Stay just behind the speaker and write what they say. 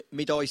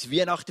mit uns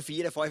Weihnachten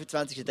feiern,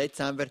 25.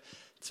 Dezember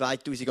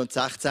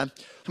 2016.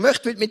 Ich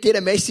möchte mit dir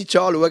eine Message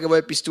anschauen, die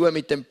etwas tun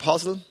mit dem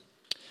Puzzle.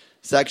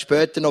 Ich sage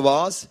später noch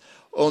was.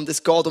 Und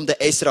es geht um den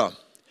Esra.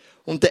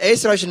 Und der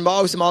Esra ist ein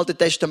Mann aus dem Alten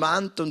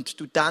Testament und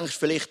du denkst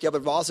vielleicht, ja,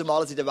 aber was um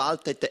alles in der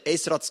Welt hat der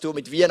Esra zu tun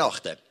mit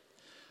Weihnachten?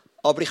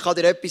 Aber ich kann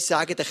dir etwas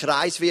sagen, der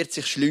Kreis wird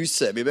sich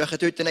schliessen. Wir machen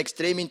heute einen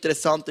extrem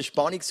interessanten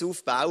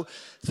Spannungsaufbau,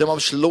 dass wir am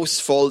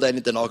Schluss voll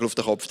den Nagel auf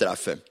den Kopf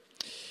treffen.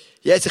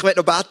 Jetzt, ich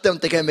möchte noch beten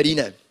und dann gehen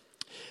wir rein.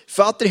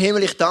 Vater im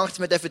Himmel, ich danke dir,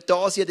 wir dürfen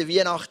da sein an der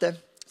Weihnachten,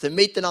 dass wir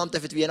miteinander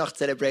die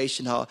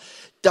Weihnachtscelebration haben.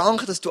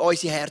 Danke, dass du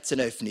unsere Herzen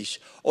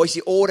öffnest,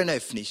 unsere Ohren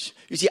öffnest,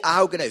 unsere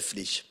Augen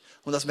öffnest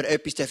und dass wir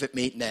etwas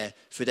mitnehmen dürfen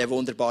für den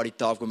wunderbaren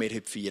Tag, den wir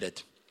heute feiern.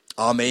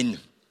 Amen.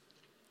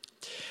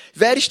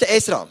 Wer ist der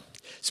Esra?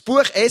 Das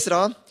Buch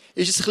Esra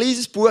ist ein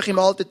kleines Buch im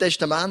Alten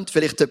Testament,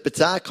 vielleicht etwa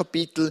 10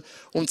 Kapitel,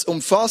 und es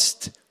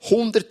umfasst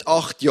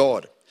 108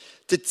 Jahre.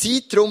 Der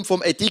Zeitraum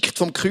vom Edikt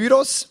vom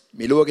Kyros,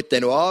 wir schauen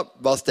dann noch an,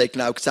 was der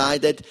genau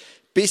gesagt hat,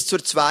 bis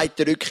zur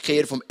zweiten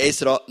Rückkehr vom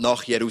Esra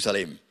nach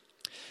Jerusalem.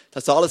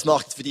 Das alles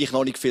macht jetzt für dich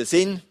noch nicht viel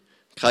Sinn.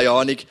 Keine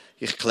Ahnung,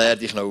 ich kläre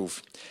dich noch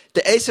auf.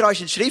 Der Esra war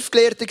ein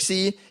Schriftgelehrter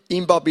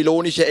im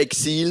babylonischen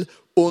Exil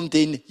und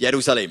in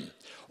Jerusalem.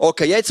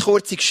 Okay, jetzt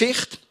kurze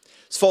Geschichte.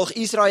 Das Volk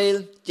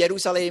Israel,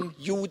 Jerusalem,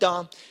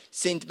 Juda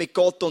sind mit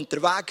Gott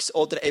unterwegs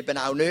oder eben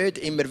auch nicht,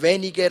 immer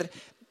weniger,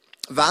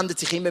 wenden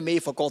sich immer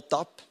mehr von Gott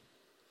ab.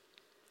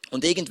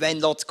 Und irgendwann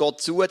lässt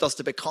Gott zu, dass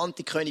der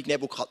bekannte König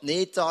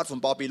Nebukadnezar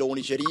vom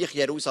babylonischen Reich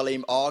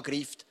Jerusalem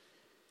angreift,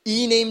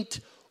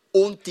 einnimmt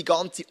und die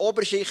ganze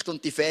Oberschicht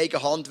und die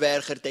fähigen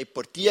Handwerker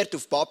deportiert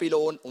auf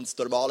Babylon und das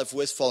normale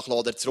Fußvolk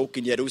lässt er zurück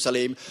in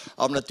Jerusalem,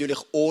 aber natürlich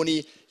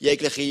ohne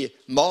jegliche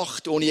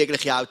Macht, ohne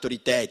jegliche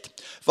Autorität.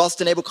 Was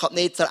der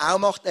Nebukadnezar auch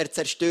macht, er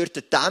zerstört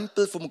den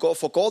Tempel von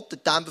Gott,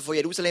 den Tempel von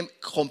Jerusalem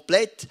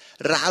komplett,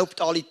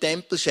 raubt alle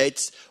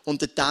Tempelschätze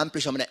und der Tempel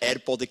ist an einem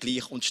Erdboden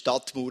gleich und die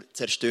Stadtmauer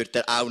zerstört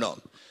er auch noch.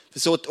 Für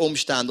so die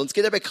Umstände. Und es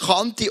gibt eine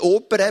bekannte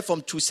Oper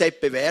von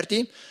Giuseppe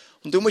Verdi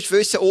und du musst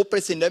wissen,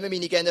 Opern sind nicht mehr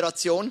meine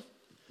Generation.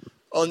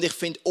 Und ich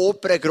finde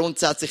Opern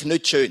grundsätzlich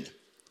nicht schön.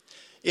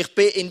 Ich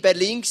war in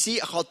Berlin,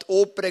 ich habe die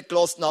Oper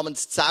gehört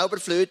namens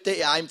Zauberflöte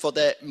in einem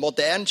der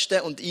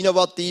modernsten und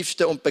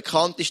innovativsten und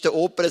bekanntesten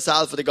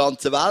Opernsäle der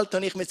ganzen Welt,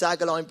 habe ich mir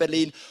sagen lassen in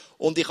Berlin.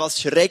 Und ich habe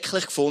es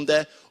schrecklich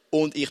gefunden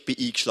und ich bin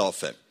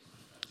eingeschlafen.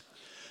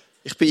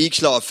 Ich bin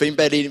eingeschlafen in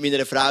Berlin mit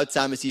meiner Frau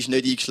zusammen, sie ist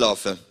nicht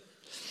eingeschlafen.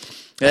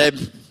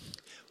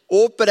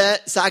 Opern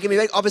sagen wir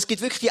weg, aber es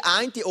gibt wirklich die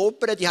eine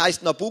Oper, die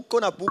heisst Nabucco.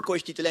 Nabucco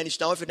ist der italienische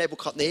Name für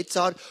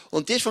Nebukadnezar.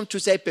 Und die ist von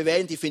Giuseppe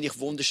Verdi, die finde ich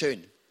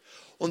wunderschön.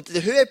 Und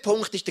der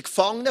Höhepunkt ist der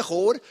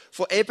Gefangenenchor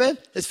von eben,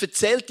 es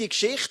erzählt die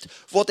Geschichte,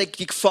 wo die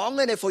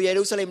Gefangenen von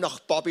Jerusalem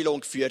nach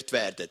Babylon geführt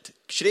werden.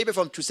 Geschrieben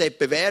von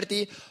Giuseppe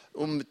Verdi,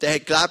 und der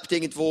hat gelebt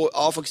irgendwo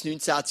Anfangs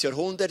 19.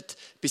 Jahrhundert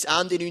bis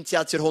Ende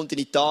 19. Jahrhundert in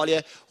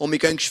Italien. Und wir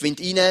gehen geschwind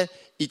rein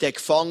in den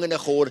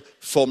Gefangenenchor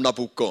vom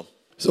Nabucco.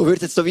 So wird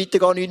es jetzt so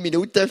weitergehen, 9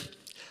 Minuten.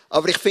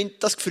 Aber ich finde,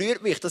 das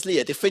gefreut mich, das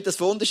Lied. Ich finde das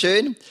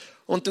wunderschön.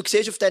 Und du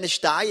siehst auf diesen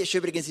Steinen, es war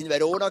übrigens in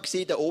Verona,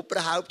 der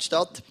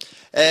Opernhauptstadt,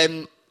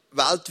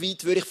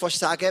 weltweit würde ich fast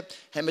sagen,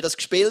 haben wir das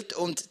gespielt.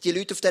 Und die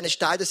Leute auf diesen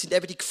Steinen, das sind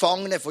eben die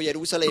Gefangenen von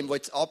Jerusalem, die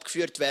jetzt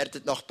abgeführt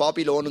werden nach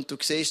Babylon. Und du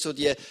siehst so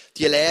die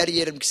Leere in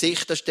ihrem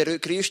Gesicht. Das war der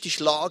grösste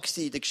Schlag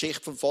in der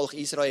Geschichte vom Volk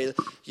Israel.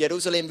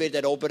 Jerusalem wird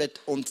erobert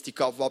und die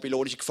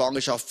babylonische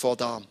Gefangenschaft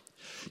fängt an.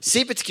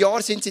 70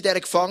 Jahre sind sie in dieser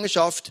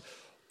Gefangenschaft.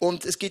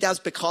 Und es gibt auch einen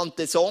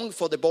bekannten Song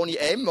von der Bonnie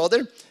M.,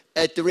 oder?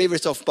 At the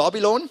Rivers of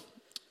Babylon.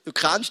 Du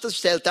kennst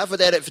das, erzählt auch von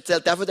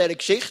dieser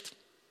Geschichte.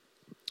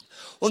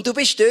 Und du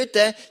bist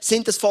dort,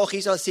 sind das Volk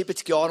Israel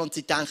 70 Jahre und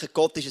sie denken,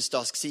 Gott ist es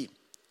das gewesen.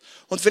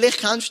 Und vielleicht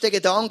kennst du den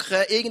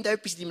Gedanken,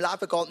 irgendetwas in deinem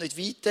Leben geht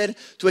nicht weiter.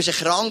 Du hast eine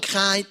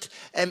Krankheit,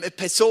 eine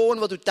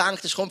Person, wo du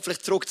denkst, es kommt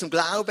vielleicht zurück zum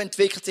Glauben,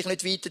 entwickelt sich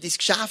nicht weiter, dein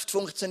Geschäft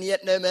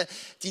funktioniert nicht mehr,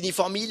 deine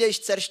Familie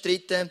ist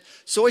zerstritten.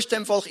 So ist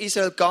dem Volk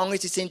Israel gegangen,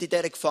 sie sind in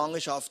dieser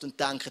Gefangenschaft und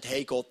denken,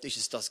 hey Gott, ist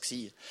es das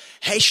gewesen?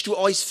 Hast du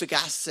uns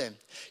vergessen?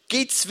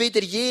 Gibt es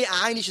wieder je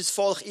eines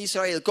Volk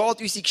Israel?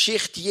 Geht unsere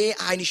Geschichte je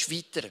eines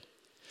weiter?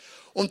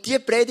 Und die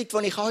Predigt,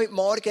 die ich heute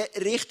Morgen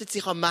richtet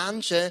sich an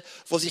Menschen,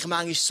 die sich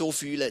manchmal so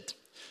fühlen.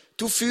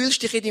 Du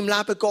fühlst dich in deinem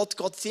Leben,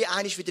 Gott sieh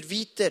eines wieder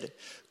weiter.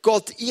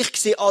 Gott, ich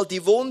sehe all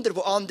die Wunder,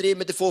 die andere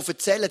immer davon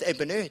erzählen,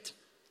 eben nicht.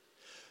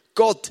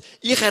 Gott,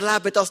 ich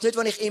erlebe das nicht,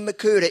 was ich immer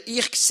höre.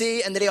 Ich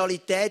sehe eine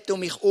Realität um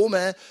mich herum,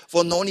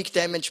 die noch nicht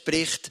dem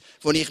entspricht,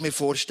 was ich mir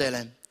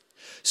vorstelle.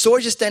 So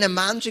ist es diesen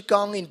Menschen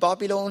gegangen in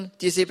Babylon,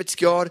 die 70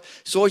 Jahre.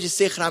 So ist es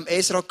sicher auch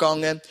Esra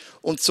gegangen.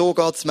 Und so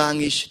geht es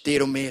manchmal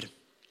dir und mir.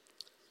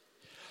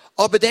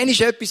 Aber dann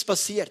ist etwas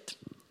passiert.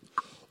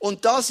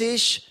 Und das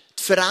ist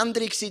die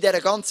Veränderung in dieser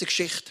ganzen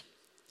Geschichte.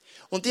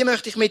 Und die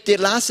möchte ich mit dir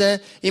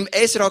lesen im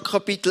Esra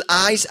Kapitel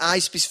 1,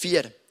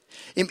 1-4.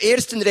 Im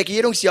ersten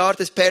Regierungsjahr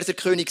des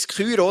Perserkönigs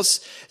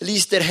Kyros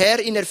ließ der Herr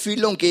in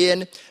Erfüllung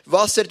gehen,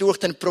 was er durch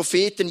den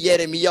Propheten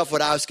Jeremia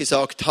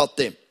vorausgesagt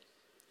hatte.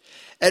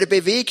 Er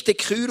bewegte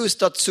Kyros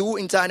dazu,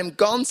 in seinem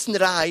ganzen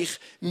Reich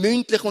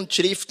mündlich und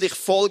schriftlich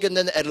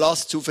folgenden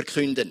Erlass zu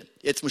verkünden.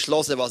 Jetzt musst du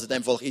hören, was er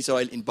dem Volk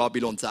Israel in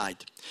Babylon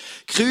sagt.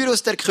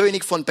 Kyros, der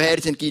König von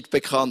Persien, gibt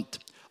bekannt: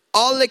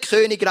 Alle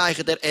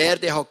Königreiche der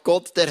Erde hat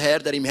Gott, der Herr,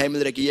 der im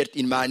Himmel regiert,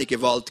 in meine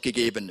Gewalt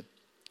gegeben.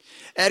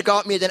 Er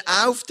gab mir den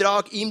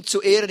Auftrag, ihm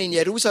zu Ehren in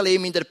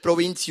Jerusalem in der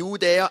Provinz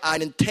Judäa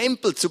einen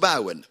Tempel zu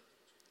bauen.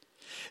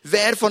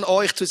 Wer von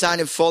euch zu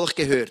seinem Volk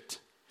gehört,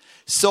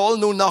 soll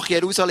nun nach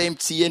Jerusalem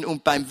ziehen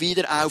und beim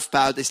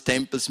Wiederaufbau des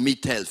Tempels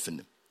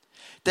mithelfen.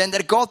 Denn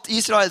der Gott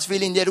Israels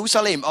will in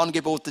Jerusalem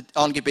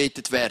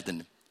angebetet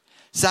werden.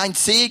 Sein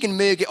Segen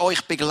möge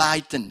euch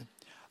begleiten.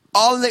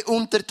 Alle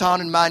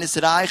Untertanen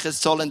meines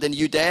Reiches sollen den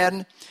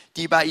Judäern,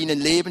 die bei ihnen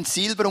leben,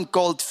 Silber und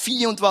Gold,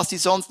 Vieh und was sie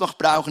sonst noch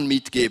brauchen,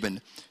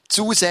 mitgeben.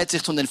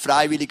 Zusätzlich zu den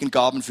freiwilligen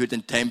Gaben für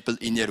den Tempel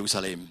in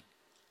Jerusalem.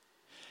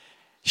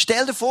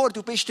 Stell dir vor,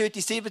 du bist dort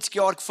in 70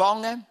 Jahren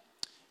gefangen.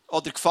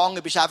 Oder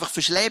gefangen, bist einfach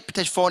verschleppt,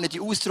 hast vorne die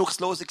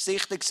ausdruckslosen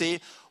Gesichter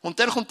gesehen. Und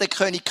dann kommt der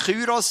König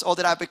Kyros,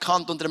 oder auch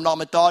bekannt unter dem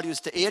Namen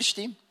Darius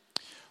I.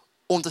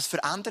 Und das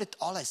verändert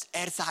alles.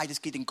 Er sagt, es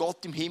gibt einen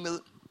Gott im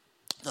Himmel.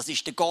 Das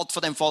ist der Gott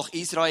von dem Volk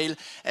Israel.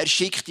 Er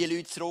schickt die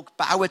Leute zurück,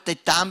 baut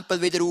den Tempel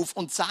wieder auf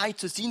und sagt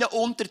zu seinen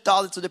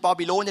Untertanen, zu den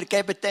Babyloniern,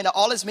 gebt denen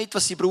alles mit,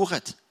 was sie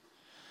brauchen.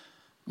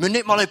 Wir müssen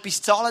nicht mal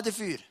etwas zahlen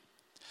dafür.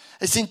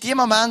 Es sind die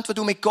Momente, wo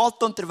du mit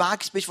Gott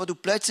unterwegs bist, wo du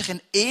plötzlich in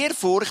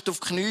Ehrfurcht auf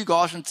die Knie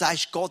gehst und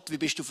sagst, Gott,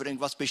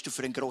 was bist du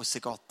für ein grosser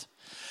Gott?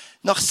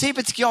 Nach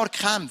 70 Jahren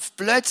Kampf,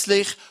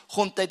 plötzlich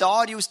kommt der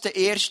Darius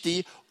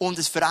I. und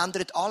es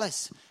verändert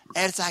alles.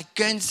 Er sagt,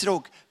 geht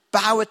zurück,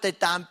 baut den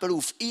Tempel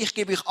auf, ich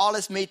gebe euch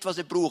alles mit, was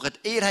ihr braucht.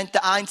 Ihr habt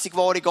den einzig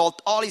wahren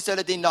Gott, alle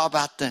sollen ihn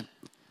anbeten.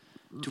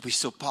 Du bist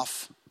so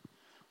paff.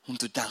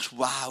 Und du denkst,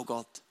 wow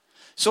Gott.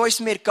 So ist es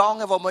mir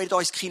gegangen, als wir hier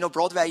ins Kino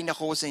Broadway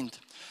reingekommen sind.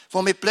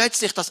 Wo wir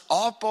plötzlich das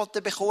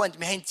angeboten bekommen.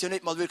 Wir haben es ja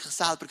nicht mal wirklich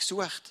selber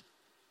gesucht.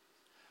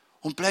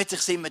 Und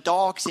plötzlich sind wir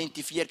da, sind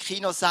die 4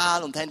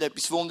 Kinosäle und haben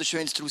etwas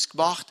Wunderschönes daraus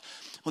gemacht.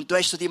 Und du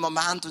hast so die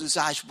Momente, wo du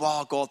sagst,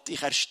 wow Gott,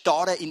 ich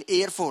erstarre in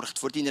Ehrfurcht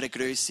vor deiner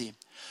Grösse.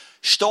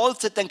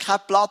 Stolz hat dann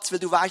keinen Platz, weil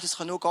du weißt, das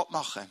kann nur Gott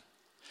machen.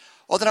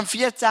 Oder am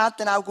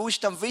 14.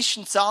 August, am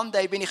Vision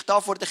Sunday, bin ich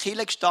da vor der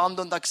Kirche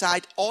gestanden und habe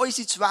gesagt,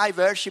 unsere 2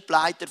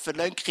 Worship-Leiter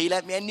verlassen die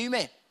Kirche, wir haben nichts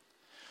mehr.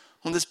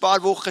 Und ein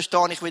paar Wochen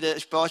später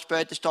stehe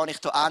ich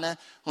hier hin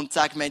und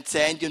sage, wir haben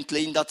Sandy und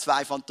Linda,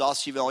 2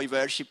 fantastische neue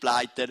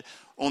Worship-Leiter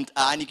und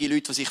einige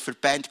Leute, die sich für die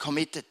Band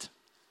committed.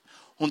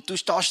 Und du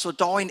stehst so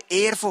da in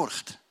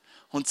Ehrfurcht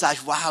und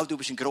sagst, wow, du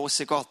bist ein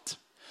grosser Gott.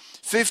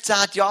 15.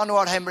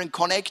 Januar haben wir ein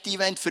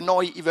Connect-Event für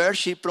neue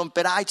Worshipper und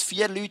bereits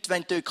 4 Leute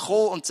wollen dort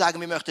kommen und sagen,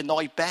 wir möchten eine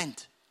neue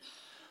Band.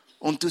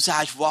 Und du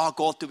sagst, wow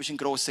Gott, du bist ein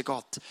grosser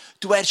Gott.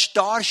 Du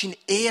erstarrst in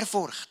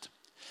Ehrfurcht.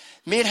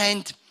 Wir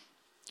haben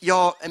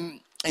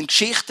eine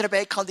Geschichte,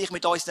 Rebecca und ich,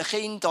 mit unseren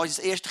Kindern.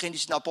 Unser erstes Kind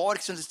war ein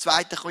Abort und das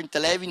zweite Kind,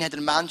 der Levin, hat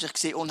einen Menschen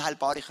gesehen,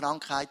 unheilbare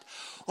Krankheit.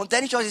 Und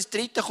dann ist unser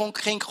drittes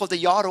Kind, der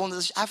Jahr und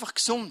das ist einfach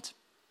gesund.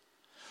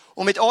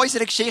 Und mit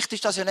unserer Geschichte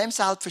ist das ja nicht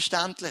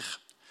selbstverständlich.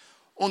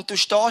 Und du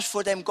stehst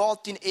vor dem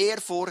Gott in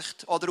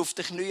Ehrfurcht oder auf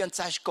den Knien und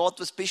sagst, Gott,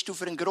 was bist du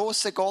für ein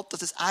grosser Gott,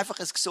 dass es einfach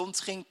ein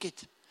gesundes Kind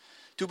gibt.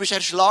 Du bist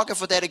erschlagen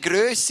von dieser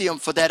Grösse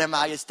und von dieser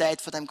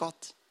Majestät von dem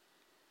Gott.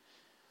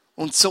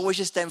 Und so ist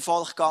es dem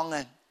Volk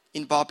gegangen.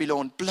 In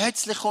Babylon.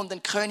 Plötzlich kommt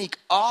ein König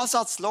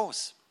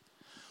ansatzlos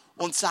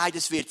und sagt,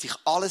 es wird sich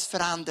alles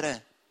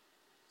verändern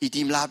in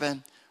deinem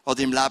Leben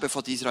oder im Leben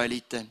der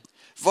Israeliten.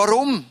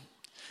 Warum?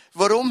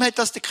 Warum hat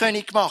das der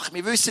König gemacht?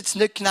 Wir wissen es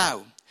nicht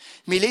genau.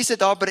 Wir lesen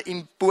aber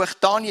im Buch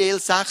Daniel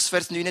 6,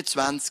 Vers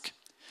 29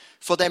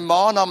 von dem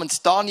Mann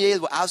namens Daniel,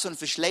 der auch so ein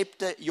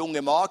verschleppter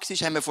junger Mann war,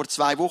 haben wir vor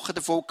 2 Wochen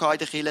davon gehabt in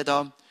der Kirche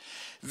da.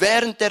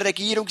 Während der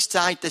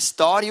Regierungszeit des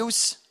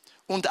Darius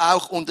und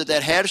auch unter der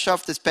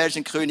Herrschaft des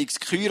Persienkönigs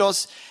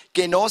Kyros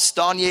genoss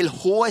Daniel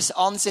hohes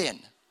Ansehen.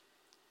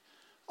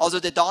 Also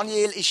der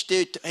Daniel ist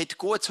dort, hat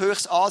gutes,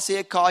 höchstes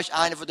Ansehen gehabt, ist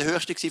einer der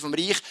höchsten vom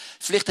Reich.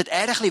 Vielleicht hat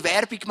er ein bisschen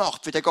Werbung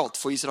gemacht für den Gott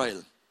von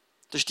Israel.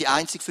 Das ist die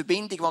einzige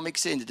Verbindung, die wir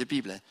sehen in der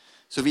Bibel,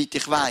 soweit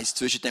ich weiss,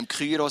 zwischen dem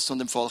Kyros und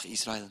dem Volk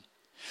Israel.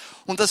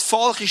 Und das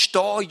Volk ist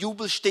da,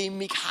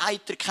 Jubelstimmung,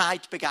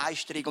 Heiterkeit,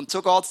 Begeisterung. Und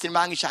so geht es dir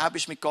manchmal auch,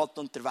 bist mit Gott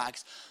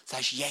unterwegs. Du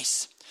sagst,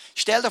 yes.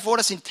 Stell dir vor,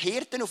 das sind die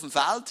Hirten auf dem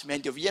Feld. Wir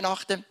haben ja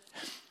Weihnachten.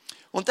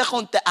 Und dann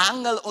kommt der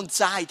Engel und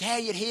sagt,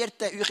 hey, ihr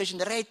Hirten, euch ist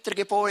ein Retter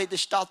geboren in der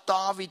Stadt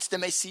Davids, der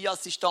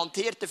Messias ist da. Und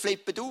die Hirten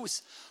flippen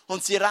aus.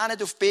 Und sie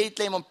rennen auf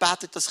Bethlehem und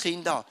beten das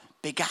Kind an.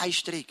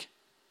 Begeisterung.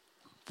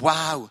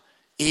 Wow,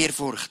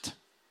 Ehrfurcht.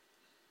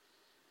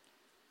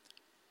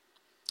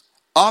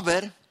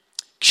 Aber die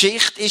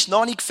Geschichte ist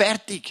noch nicht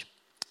fertig.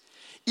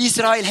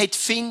 Israel hat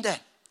Finden.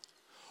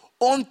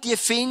 Und die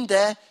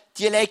Finden,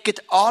 die legen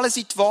alles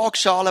in die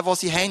Waagschale,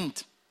 was sie haben,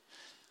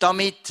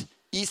 damit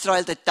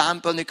Israel den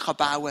Tempel nicht bauen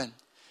kann.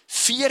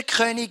 4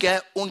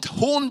 Könige und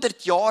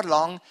 100 Jahre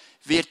lang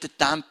wird der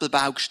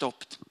Tempelbau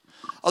gestoppt.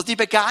 Also die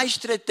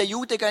begeisterten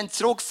Juden gehen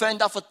zurück,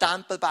 fangen an den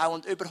Tempel bauen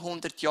und über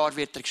 100 Jahre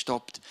wird er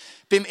gestoppt.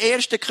 Beim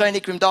ersten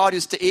König, beim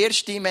Darius I.,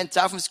 wir haben es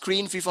auf dem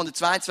Screen,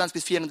 522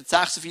 bis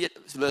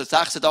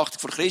 486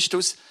 vor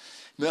Christus,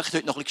 ich möchte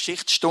heute noch eine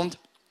Geschichtsstunde,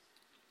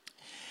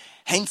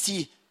 haben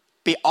sie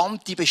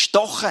Beamte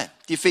bestochen,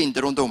 die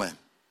finden rundherum.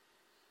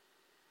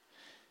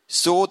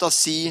 So,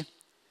 dass der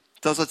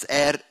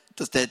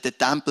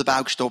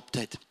Tempelbau gestoppt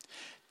hat.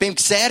 Beim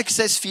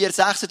Xerxes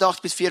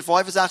 486 bis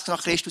 485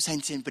 nach Christus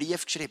haben sie einen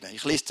Brief geschrieben.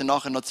 Ich lese dir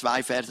nachher noch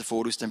 2 Verse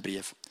vor aus dem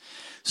Brief.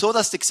 So,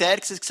 dass der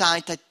Xerxes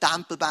gesagt hat, der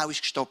Tempelbau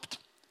ist gestoppt.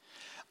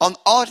 An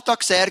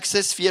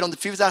Artaxerxes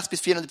 465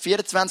 bis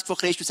 424 vor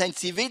Christus haben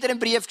sie wieder einen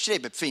Brief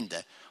geschrieben,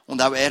 finden.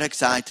 Und auch er hat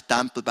gesagt, der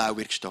Tempelbau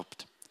wird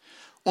gestoppt.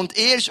 Und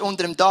erst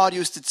unter dem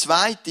Darius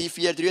II,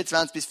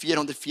 423 bis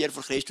 404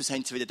 vor Christus,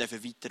 haben sie wieder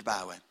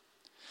weiterbauen.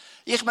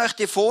 Ich möchte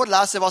dir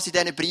vorlesen, was in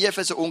diesen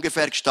Briefen so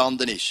ungefähr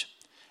gestanden ist.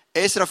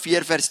 Esra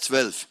 4, Vers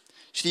 12.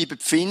 Schreiben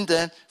die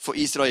Finde von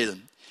Israel.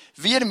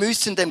 Wir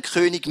müssen dem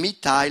König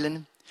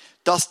mitteilen,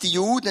 dass die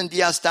Juden,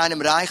 die aus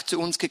deinem Reich zu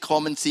uns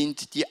gekommen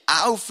sind, die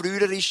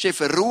aufrührerische,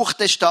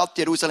 verruchte Stadt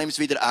Jerusalems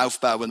wieder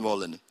aufbauen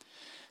wollen.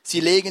 Sie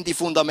legen die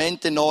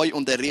Fundamente neu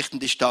und errichten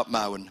die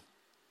Stadtmauern.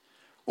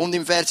 Und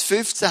im Vers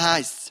 15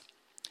 heißt es,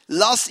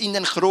 lass in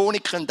den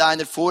Chroniken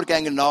deiner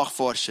Vorgänger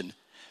nachforschen.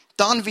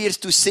 Dann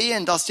wirst du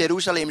sehen, dass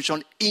Jerusalem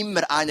schon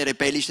immer eine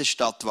rebellische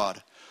Stadt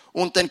war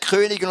und den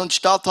Königen und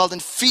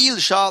Statthaltern viel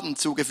Schaden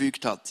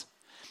zugefügt hat.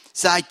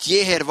 Seit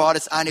jeher war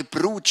es eine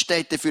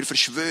Brutstätte für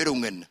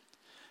Verschwörungen.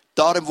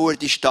 Darum wurde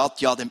die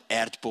Stadt ja dem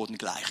Erdboden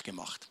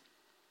gleichgemacht.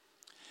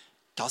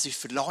 Das ist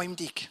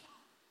Verleumdung.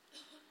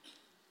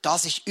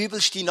 Das ist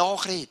übelste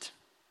Nachrede.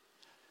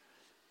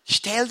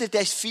 Stell dir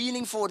das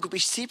Feeling vor, du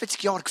bist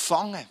 70 Jahre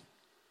gefangen.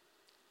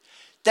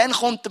 Dann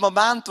kommt der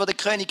Moment, wo der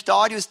König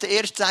Darius der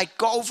Erste sagt,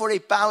 go for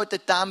it, baut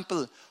den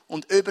Tempel.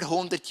 Und über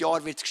 100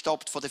 Jahre wird es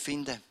gestoppt von den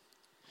Finden.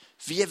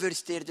 Wie würde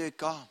es dir dort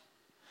gehen?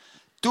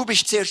 Du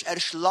bist zuerst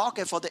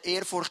erschlagen von der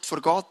Ehrfurcht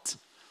vor Gott.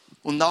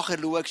 Und nachher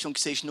schaust und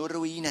siehst nur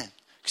Ruinen.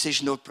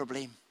 Siehst nur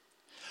Probleme.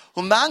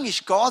 Und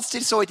manchmal geht es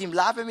dir so in deinem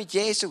Leben mit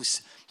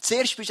Jesus.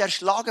 Zuerst bist du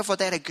erschlagen von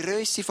dieser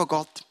Grösse von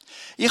Gott.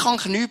 Ich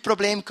hatte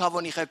Knieprobleme,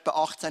 als ich etwa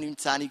 18,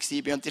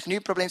 19 war. Und die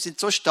Knieprobleme waren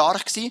so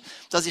stark,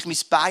 dass ich mein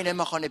Bein nicht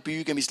mehr beugen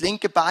konnte. Mein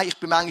linkes Bein, ich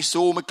bin manchmal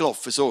so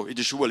rumgelaufen, so in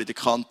der Schule, in der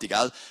Kante.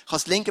 Gell? Ich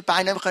konnte das linke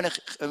Bein nicht mehr,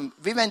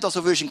 wie wenn du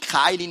so einen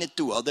Keil rein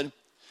tun, oder?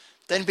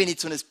 Dann bin ich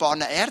zu ein paar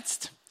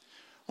Ärzten.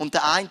 Und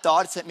der eine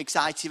Arzt hat mir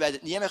gesagt, sie werden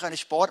nie mehr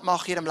Sport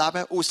machen in ihrem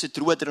Leben, ausser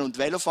Rudern und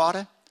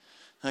Velofahren.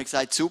 Dann habe ich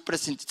gesagt, super,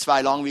 das sind die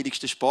 2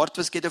 langweiligsten Sporte,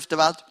 die es gibt auf der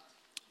Welt.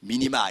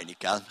 Meine Meinung,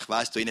 gell? Ich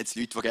weiss, da sind jetzt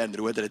Leute, die gerne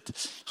rudern.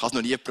 Ich habe es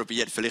noch nie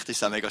probiert, vielleicht ist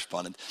es auch mega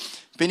spannend.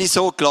 Bin ich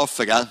so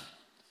gelaufen, gell?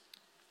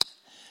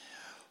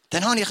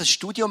 Dann habe ich ein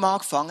Studium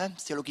angefangen, ein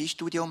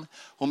Theologiestudium,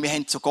 und wir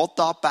haben zu Gott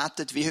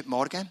angebetet, wie heute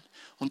Morgen.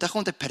 Und dann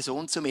kommt eine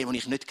Person zu mir, die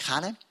ich nicht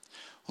kenne,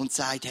 und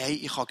sagt, hey,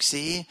 ich habe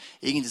gesehen,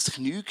 irgendein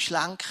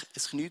Kniegelenk,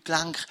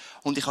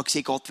 und ich habe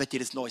gesehen, Gott wird dir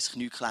ein neues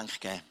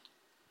Kniegelenk geben.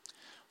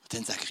 Und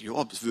dann sage ich,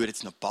 ja, das würde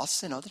jetzt noch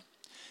passen, oder?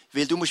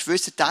 Weil du musst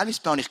wissen,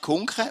 teilweise bin ich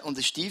gekunken und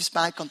ein steifes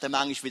Bein und dann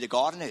manchmal wieder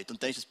gar nicht.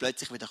 Und dann ist es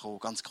plötzlich wieder gekommen.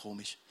 Ganz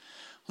komisch.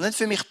 Und dann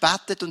für mich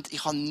gebetet und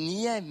ich habe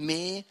nie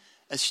mehr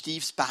ein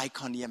steifes Bein,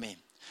 nie mehr.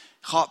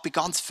 Ich bin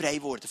ganz frei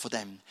geworden von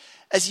dem.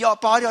 Ein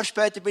paar Jahre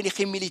später bin ich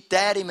im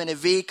Militär in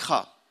einem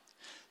WK.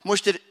 Du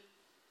musst dir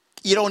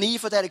die Ironie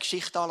von dieser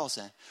Geschichte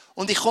anhören.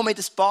 Und ich komme mit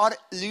ein paar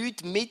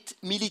Leuten,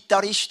 mit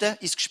Militaristen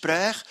ins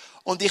Gespräch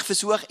und ich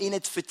versuche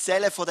ihnen zu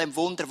erzählen von dem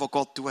Wunder, das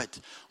Gott tut.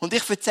 Und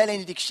ich erzähle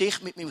ihnen die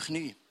Geschichte mit meinem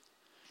Knie.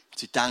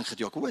 Sie denken,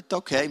 ja gut,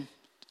 okay,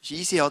 ist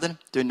easy, oder?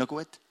 Tut noch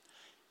gut.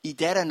 In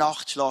dieser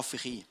Nacht schlafe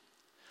ich ein.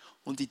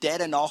 Und in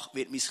dieser Nacht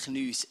wird mein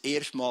Knie das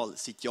erste Mal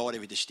seit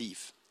Jahren wieder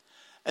steif.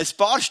 Ein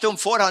paar Stunden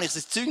vorher habe ich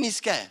ein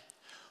Zeugnis gegeben.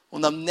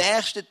 Und am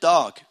nächsten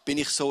Tag bin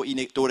ich so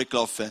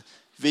durchgelaufen,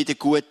 wie in den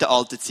guten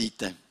alten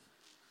Zeiten.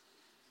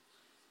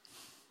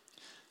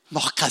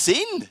 Macht keinen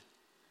Sinn.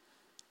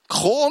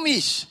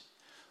 Komisch.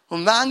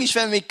 Und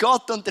manchmal, wenn wir mit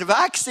Gott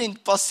unterwegs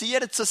sind,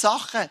 passieren so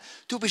Sachen.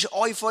 Du bist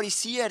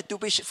euphorisiert, du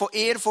bist von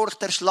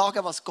Ehrfurcht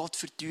erschlagen, was Gott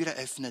für Türen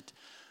öffnet.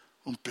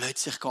 Und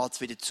plötzlich geht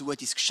es wieder zu. Dein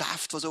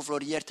Geschäft, das so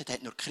floriert hat,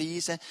 hat nur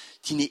Krise.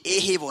 Deine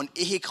Ehe, wo du einen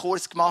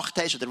Ehekurs gemacht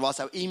hast oder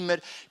was auch immer,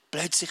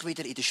 plötzlich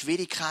wieder in den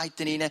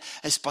Schwierigkeiten hinein.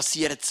 Es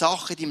passieren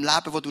Sachen in deinem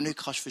Leben, die du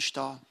nicht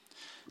verstehen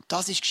kannst.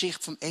 Das ist die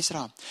Geschichte von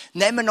Esra.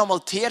 Nehmen wir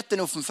nochmal die Hirten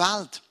auf dem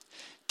Feld.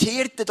 Die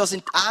Hirten, das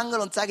sind die Engel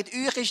und sagen,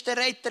 euch ist der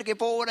Retter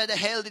geboren, der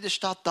Held in der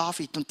Stadt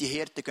David. Und die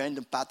Hirten gehen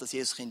und beten das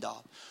Jesuskind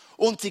an.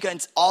 Und sie gehen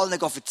es allen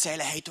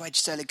erzählen, hey, du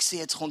hättest es gesehen,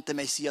 jetzt kommt der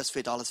Messias,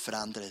 wird alles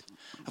verändert.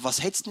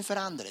 Was hat es denn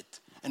verändert?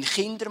 Ein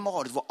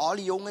Kindermord, wo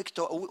alle Jungen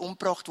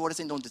umgebracht worden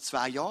sind unter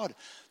 2 Jahren.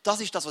 Das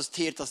ist das, was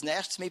die Hirten als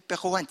nächstes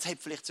mitbekommen haben. Sie haben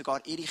vielleicht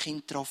sogar ihre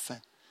Kinder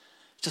getroffen.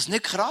 Ist das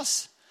nicht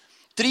krass?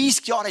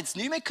 30 Jahre haben sie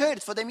nicht mehr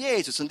gehört von dem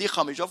Jesus. Und ich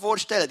kann mir schon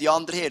vorstellen, die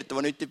anderen Hirten,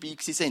 die nicht dabei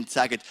waren,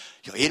 sagen,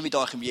 ja, ihr mit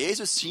eurem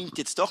Jesus scheint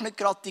jetzt doch nicht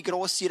gerade die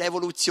grosse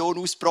Revolution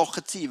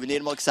ausgebrochen zu sein, wie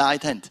ihr mal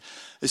gesagt habt.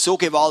 So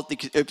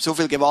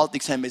viel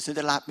Gewaltiges haben wir jetzt nicht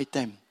erlebt mit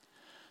dem.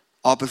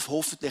 Aber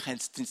hoffentlich haben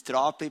sie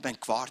dran geblieben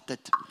und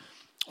gewartet.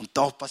 Und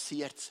da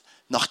passiert es.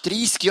 Nach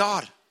 30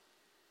 Jahren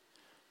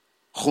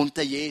kommt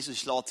der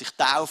Jesus, lässt sich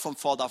taufen und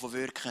fängt an zu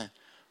wirken.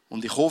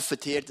 Und ich hoffe,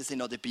 die Hirten sind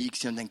noch dabei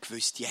gewesen und haben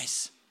gewusst,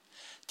 yes.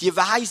 Die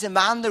weisen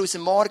Männer aus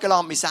dem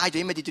Morgenland, man sagt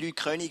immer die 3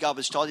 Könige, aber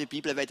es steht in der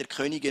Bibel weder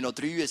Könige noch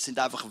 3, es sind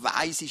einfach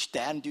weise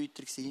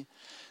Sterndeuter gewesen.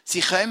 Sie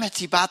kommen,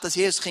 sie beten das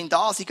Jesuskind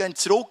an, sie gehen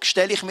zurück,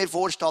 stelle ich mir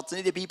vor, steht es nicht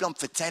in der Bibel,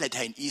 und erzählen,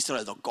 hey, in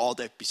Israel, da geht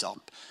etwas ab.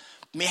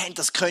 Wir haben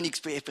das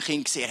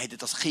Königskind gesehen, hätten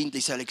das Kind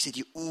gesehen,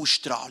 die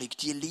Ausstrahlung,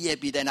 die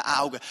Liebe in diesen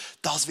Augen,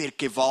 das wird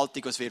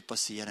gewaltig, was wird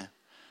passieren.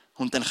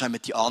 Und dann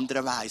kommen die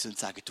anderen Weisen und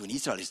sagen, du, in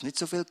Israel ist nicht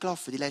so viel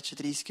gelaufen die letzten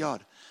 30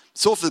 Jahre.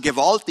 So viel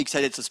Gewaltiges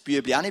hat jetzt das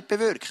Bübli auch nicht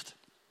bewirkt.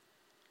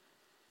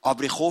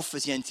 Aber ich hoffe,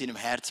 sie haben es in ihrem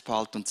Herz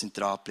behalten und sind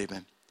dran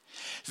geblieben.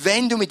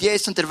 Wenn du mit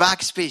Jesus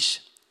unterwegs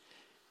bist,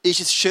 ist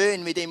es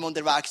schön, mit ihm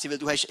unterwegs zu sein, weil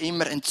du hast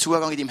immer einen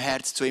Zugang in deinem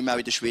Herz zu ihm, auch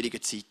in den schwierigen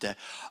Zeiten.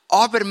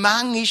 Aber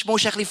manchmal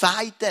musst du ein bisschen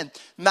fighten.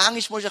 Manchmal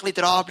musst du ein bisschen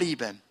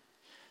dranbleiben.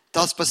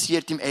 Das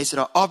passiert im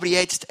Esra. Aber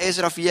jetzt,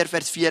 Esra 4,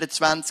 Vers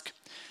 24.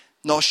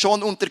 Noch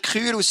schon unter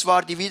Kyrus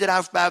war die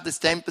Wiederaufbau des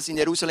Tempels in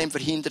Jerusalem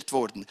verhindert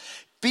worden.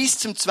 Bis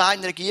zum 2.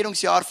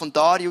 Regierungsjahr von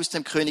Darius,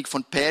 dem König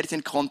von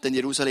Persien, konnte in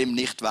Jerusalem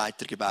nicht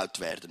weitergebaut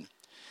werden.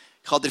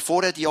 Ich habe dir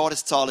vorher die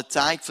Jahreszahlen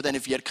gezeigt von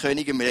diesen 4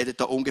 Königen. Wir reden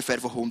da ungefähr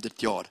von 100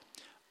 Jahren.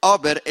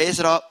 Aber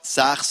Esra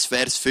 6,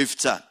 Vers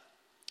 15.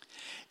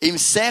 Im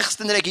 6.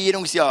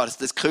 Regierungsjahr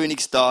des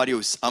Königs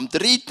Darius, am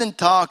 3.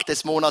 Tag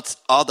des Monats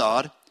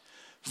Adar,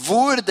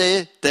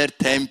 wurde der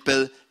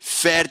Tempel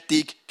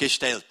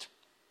fertiggestellt.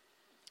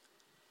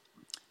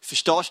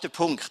 Verstehst du den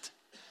Punkt?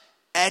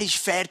 Er ist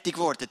fertig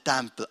geworden, der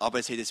Tempel, aber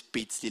es hat ein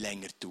bisschen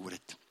länger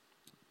gedauert.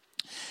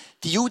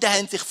 Die Juden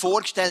haben sich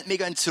vorgestellt, wir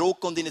gehen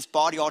zurück und in ein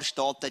paar Jahren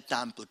steht der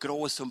Tempel,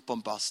 gross und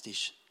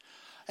bombastisch.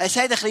 Es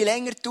hat ein bisschen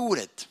länger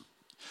gedauert.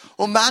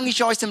 Und manchmal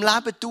in unserem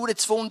Leben dauert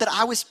das Wunder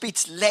auch ein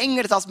bisschen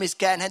länger, als wir es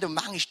gerne haben. Und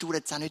manchmal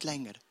dauert es auch nicht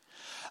länger.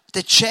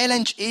 Der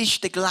Challenge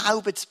ist, den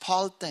Glauben zu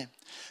behalten.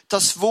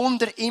 Dass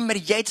Wunder immer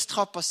jetzt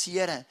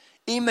passieren kann.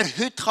 Immer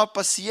heute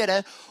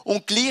passieren kann.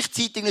 Und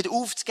gleichzeitig nicht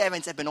aufzugeben,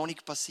 wenn es eben noch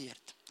nicht passiert.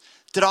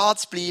 Dran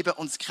zu bleiben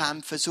und zu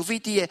kämpfen. So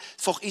wie die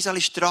von Israel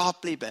ist dran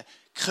geblieben.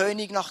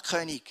 König nach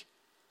König.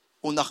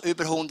 Und nach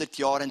über 100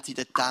 Jahren haben sie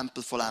den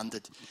Tempel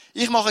vollendet.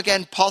 Ich mache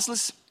gerne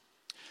Puzzles.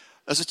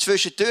 Also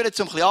zwischendurch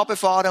zum ein bisschen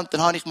runterfahren. Und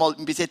dann habe ich mal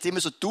bis jetzt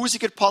immer so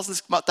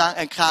 1000er-Puzzles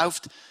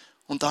gekauft.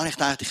 Und dann habe ich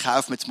gedacht, ich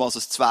kaufe mir jetzt mal so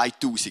ein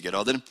 2000er,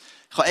 oder?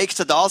 Ich habe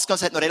extra das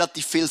gehabt, es hat noch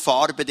relativ viel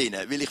Farbe drin.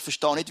 Weil ich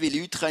verstehe nicht, wie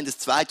Leute können das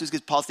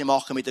 2000er-Puzzle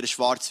machen mit einer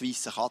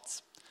schwarz-weißen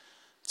Katze.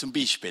 Zum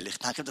Beispiel. Ich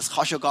denke, das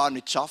kannst du ja gar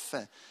nicht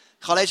schaffen.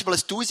 Ich habe letztes Mal ein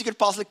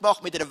 1000er-Puzzle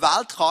gemacht mit einer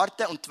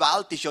Weltkarte. Und die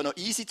Welt ist ja noch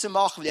easy zu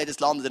machen, weil jedes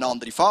Land hat eine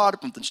andere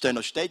Farbe. Und dann stehen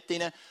noch Städte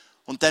drin.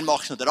 Und dann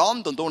machst du noch den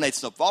Rand. Und unten hat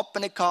es noch die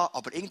Wappen gehabt.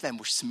 Aber irgendwann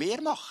musst du das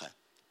Meer machen.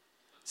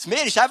 Das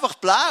Meer ist einfach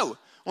blau.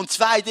 Und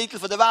 2 Drittel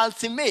der Welt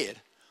sind Meer.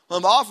 Und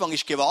am Anfang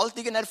ist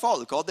gewaltiger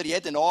Erfolg, oder?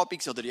 Jeden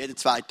Abend oder jeden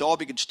 2.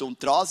 Abend eine Stunde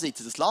dran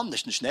sitzen. Das Land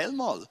ist schnell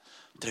mal.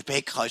 Und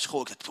Rebecca ist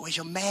gekommen und gesagt, du bist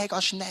ja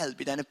mega schnell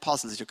bei diesen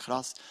Puzzles. Das ist ja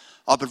krass.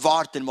 Aber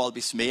warte mal,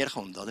 bis das Meer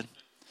kommt, oder?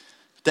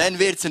 Dann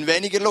wird es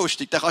weniger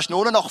lustig. Dann kannst du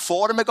nur nach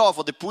Formen gehen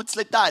von den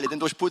Puzzleteilen. Dann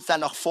tust du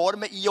Puzzleteile nach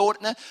Formen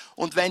einordnen.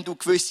 Und wenn du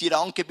gewisse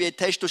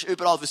Randgebiete hast, tust du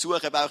überall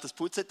versuchen, ob auch das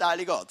Puzzleteil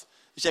geht. Das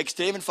ist eine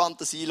extrem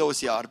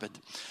fantasielose Arbeit.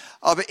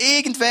 Aber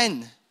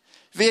irgendwann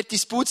wird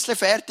dein Puzzle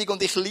fertig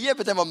und ich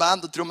liebe den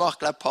Moment und darum mache ich,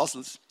 glaube ich,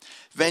 Puzzles.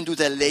 Wenn du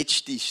den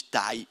letzten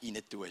Stein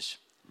rein tust.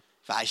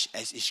 Weisst,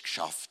 es ist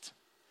geschafft.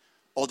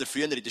 Oder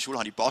früher in der Schule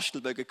habe ich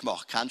Bastelbögen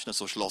gemacht. Kennst du noch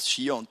so Schloss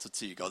Schien und so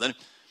Zeug, oder?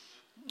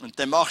 Und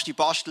dann machst du die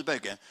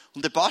Bastelbögen.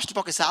 Und der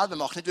Bastelbogen selber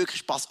macht nicht wirklich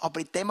Spass. Aber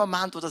in dem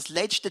Moment, wo du das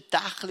letzte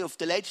Dächli auf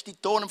den letzten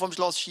Turm vom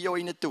Schloss Schien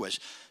rein tust,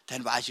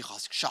 dann weisst du, ich habe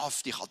es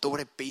geschafft. Ich habe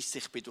durchgebissen.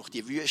 Ich bin durch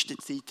die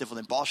Wüstenzeiten von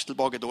dem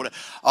Bastelbogen durch.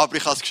 Aber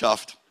ich habe es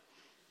geschafft.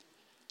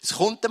 Es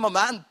kommt der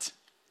Moment.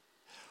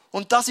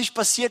 Und das ist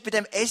passiert bei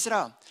dem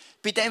Esra.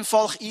 Bei dem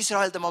Volk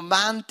Israel. Der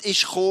Moment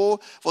ist gekommen,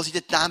 wo sie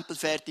den Tempel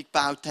fertig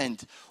gebaut haben.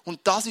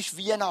 Und das ist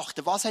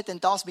Weihnachten. Was hat denn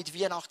das mit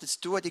Weihnachten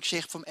zu tun, die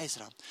Geschichte vom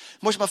Esra?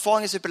 Muss man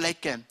Folgendes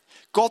überlegen.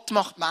 Gott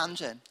macht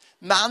Menschen.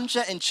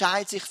 Menschen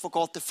entscheiden sich, von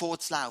Gott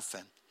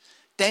davonzulaufen.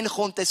 Dann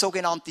kommt der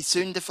sogenannte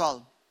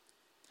Sündenfall.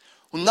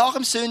 Und nach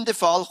dem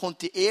Sündenfall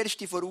kommt die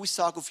erste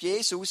Voraussage auf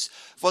Jesus,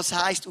 was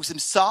heisst, aus dem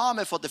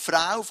Samen von der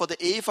Frau, von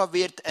der Eva,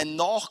 wird ein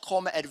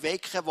Nachkommen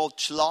erwecken, das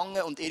die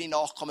Schlange und ihre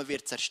Nachkommen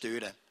wird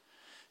zerstören.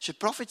 Das ist eine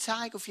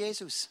Prophezeiung auf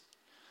Jesus.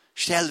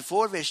 Stell dir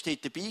vor, wer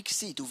steht dabei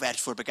gewesen? Du wärst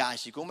vor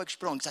Begeisterung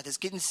umgesprungen und gesagt, es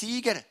gibt einen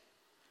Sieger.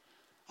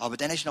 Aber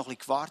dann hast du noch ein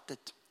bisschen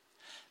gewartet.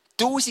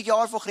 1000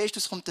 Jahre vor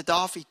Christus kommt der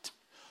David.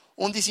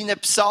 Und in seinen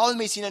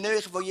Psalmen, in seinen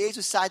Nähen, wo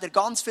Jesus sagt, er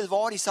ganz viele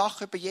wahre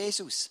Sachen über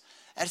Jesus.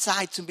 Er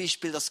sagt zum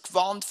Beispiel, dass das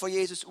Gewand von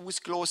Jesus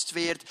ausgelost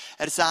wird.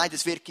 Er sagt,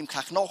 es wird ihm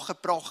kein Knochen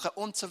gebrochen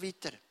und so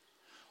weiter.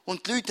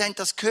 Und die Leute haben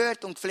das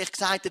gehört und vielleicht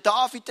gesagt, der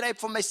David redet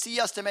vom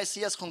Messias, der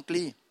Messias kommt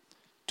gleich.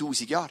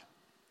 1000 Jahre.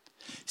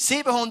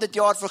 700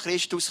 Jahre vor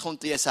Christus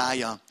kommt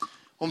Jesaja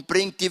und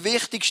bringt die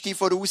wichtigste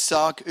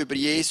Voraussage über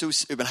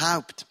Jesus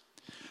überhaupt.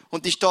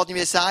 Und die steht in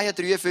Jesaja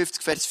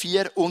 53, Vers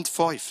 4 und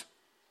 5.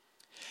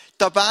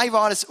 Dabei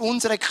war es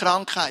unsere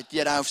Krankheit, die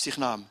er auf sich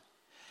nahm.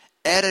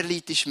 Er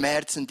erlitt die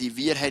Schmerzen, die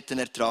wir hätten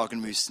ertragen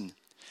müssen.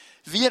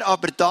 Wir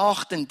aber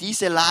dachten,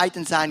 diese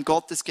Leiden seien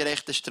Gottes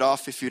gerechte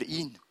Strafe für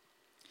ihn.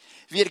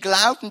 Wir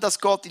glaubten, dass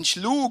Gott ihn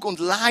schlug und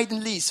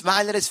leiden ließ,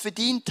 weil er es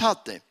verdient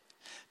hatte.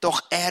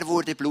 Doch er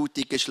wurde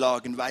blutig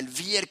geschlagen, weil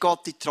wir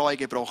Gott die Treue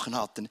gebrochen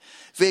hatten.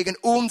 Wegen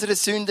unserer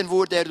Sünden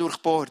wurde er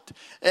durchbohrt.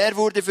 Er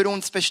wurde für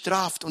uns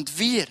bestraft und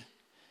wir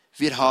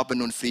haben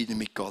nun Frieden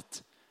mit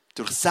Gott.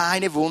 Durch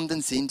seine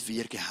Wunden sind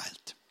wir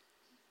geheilt.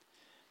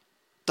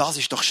 Das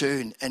ist doch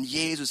schön. Ein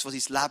Jesus, der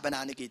sein Leben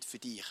hineingibt für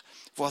dich.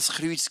 Der ans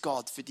Kreuz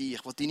geht für dich.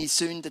 Der deine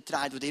Sünden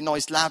trägt, der dir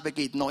neues Leben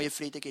gibt, neuen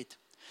Frieden gibt.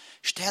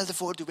 Stell dir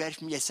vor, du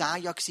wärst mit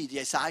Jesaja gewesen.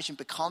 Jesaja war ein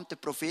bekannter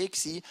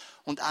Prophet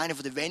und einer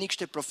der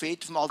wenigsten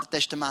Propheten vom Alten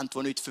Testament,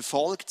 der nicht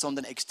verfolgt,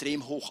 sondern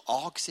extrem hoch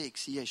angesehen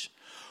war.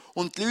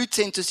 Und die Leute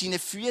sind zu seinen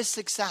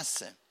Füßen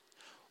gesessen.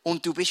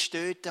 Und du bist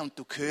dort und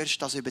du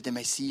hörst das über den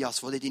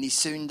Messias, der dir deine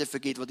Sünden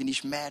vergibt, der deine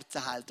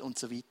Schmerzen heilt und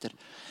so weiter.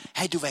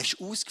 Hey, du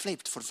wärst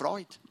ausgeflippt vor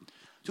Freude.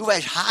 Du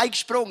wärst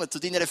heimgesprungen zu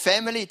deiner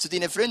Family, zu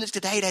deinen Freunden und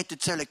gesagt, hey, ihr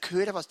hättet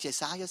hören, was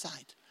Jesaja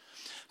sagt.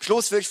 Am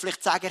Schluss würdest du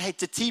vielleicht sagen, er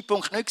hat den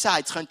Zeitpunkt nicht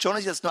gesagt. Es könnte schon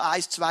sein, dass es noch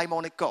 1-2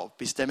 Monate geht,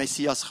 bis der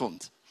Messias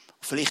kommt.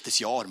 Vielleicht ein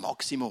Jahr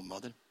Maximum,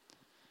 oder?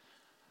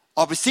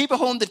 Aber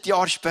 700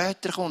 Jahre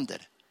später kommt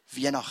er.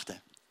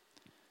 Weihnachten.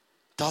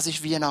 Das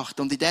ist Weihnachten.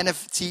 Und in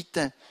diesen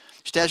Zeiten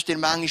stellst du dir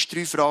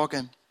manchmal 3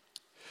 Fragen.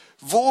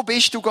 Wo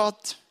bist du,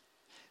 Gott?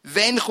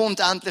 Wann kommt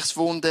endlich das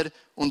Wunder?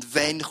 Und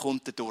wann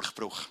kommt der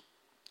Durchbruch?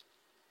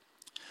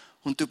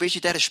 Und du bist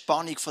in dieser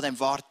Spannung von dem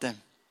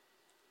Warten.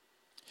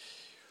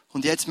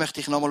 Und jetzt möchte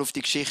ich nochmal auf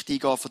die Geschichte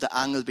eingehen von den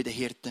Engeln bei den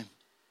Hirten.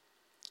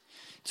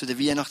 Zu der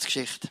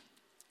Weihnachtsgeschichte.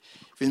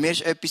 Weil mir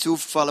ist etwas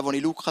aufgefallen, als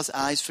ich Lukas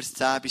 1, Vers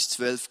 10 bis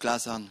 12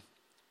 gelesen habe.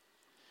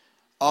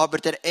 Aber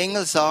der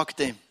Engel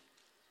sagte,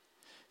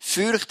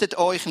 fürchtet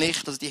euch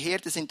nicht. Also die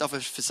Hirten sind da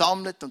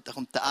versammelt und da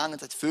kommt der Engel und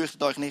sagt,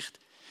 fürchtet euch nicht.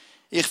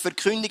 Ich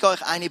verkündige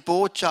euch eine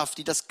Botschaft,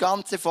 die das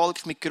ganze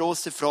Volk mit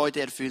großer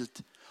Freude erfüllt.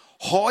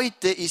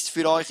 Heute ist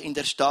für euch in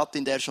der Stadt,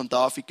 in der schon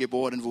David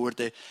geboren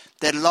wurde,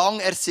 der lang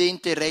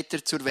ersehnte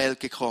Retter zur Welt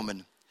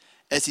gekommen.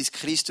 Es ist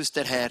Christus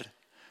der Herr.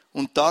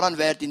 Und daran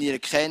werdet ihr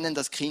erkennen,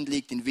 das Kind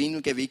liegt in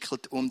Windeln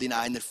gewickelt und in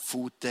einer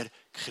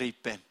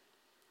Futterkrippe.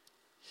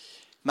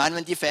 Ich meine,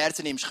 wenn du die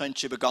Verse nimmst,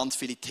 könntest du über ganz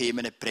viele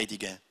Themen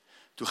predigen.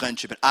 Du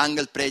könntest über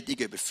Engel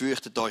predigen, über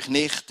fürchtet euch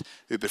nicht,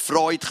 über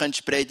Freude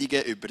könntest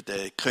predigen, über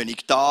den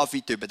König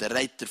David, über den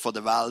Retter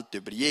der Welt,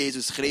 über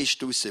Jesus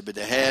Christus, über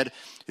den Herr,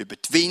 über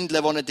die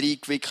Windeln, die er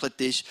reingewickelt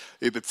ist,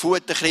 über die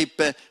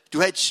Futterkrippe.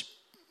 Du hättest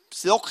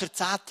locker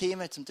 10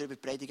 Themen, um darüber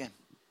zu predigen.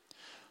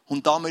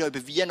 Und da wir ja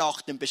über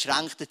Weihnachten einen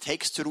beschränkten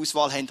Text zur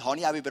Auswahl haben, habe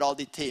ich auch über all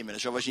die Themen. Das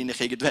ist ja wahrscheinlich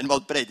irgendwann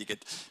mal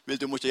predigt. Weil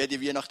du musst ja jede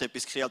Weihnacht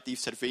etwas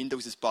Kreatives erfinden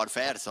aus ein paar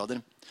Versen,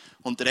 oder?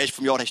 Und den Rest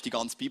des Jahres hast du die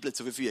ganze Bibel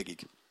zur Verfügung.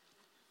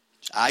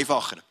 Das ist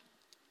einfacher.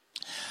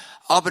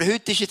 Aber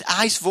heute ist jetzt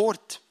ein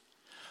Wort.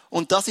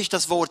 Und das ist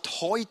das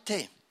Wort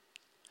heute.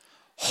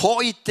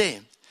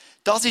 Heute.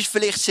 Das ist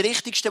vielleicht das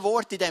richtigste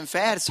Wort in diesem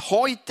Vers.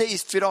 Heute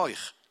ist für euch.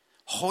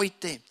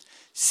 Heute.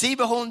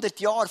 700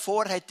 Jahre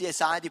vorher hat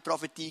Jesaja die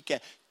Prophetie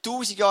gegeben.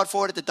 1000 Jahre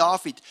vorher der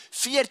David.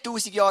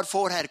 4000 Jahre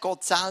vorher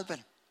Gott selber.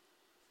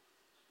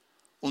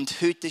 Und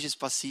heute ist es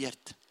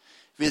passiert.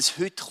 Weil es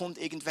heute kommt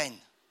irgendwann.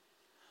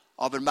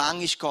 Aber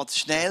manchmal geht es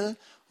schnell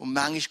und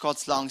manchmal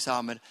geht es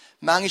langsamer.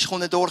 Manchmal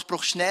kommt ein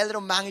Durchbruch schneller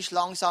und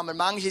manchmal langsamer.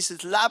 Manchmal ist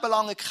es ein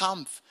lebenlanger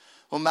Kampf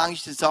und manchmal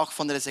ist es eine Sache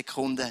von einer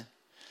Sekunde.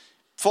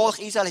 Das Volk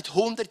Israel hat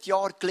 100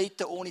 Jahre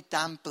gelitten ohne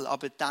Tempel,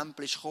 aber der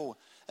Tempel ist gekommen.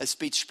 Ein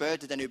bisschen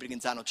später dann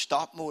übrigens auch noch die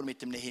Stadtmauer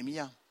mit dem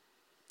Nehemia.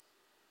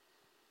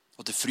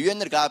 Oder früher,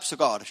 glaube ich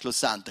sogar,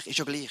 schlussendlich. Ist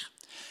ja gleich.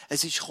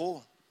 Es ist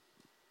gekommen.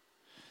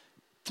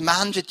 Die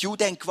Menschen, die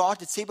Juden haben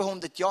gewartet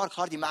 700 Jahre.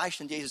 Klar, die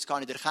meisten haben Jesus gar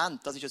nicht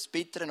erkannt. Das ist das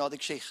Bittere an der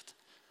Geschichte.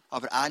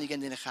 Aber einige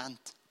haben ihn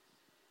erkannt.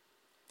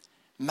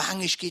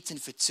 Manchmal gibt es eine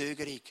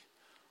Verzögerung.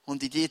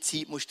 Und in dieser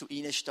Zeit musst du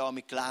reinstehen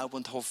mit Glauben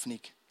und Hoffnung.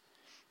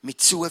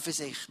 Mit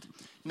Zuversicht.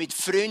 Mit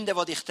Freunden,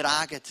 die dich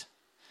tragen.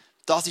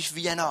 Das ist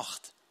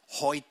Weihnacht.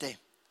 Heute.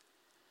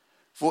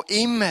 Wo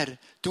immer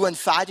du ein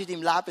Feier in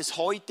deinem Leben hast,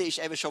 heute ist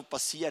eben schon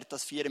passiert,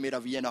 das feiern wir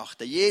an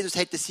Weihnachten. Jesus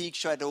hat den Sieg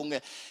schon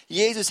errungen.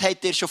 Jesus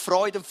hat dir schon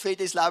Freude und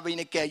Frieden ins Leben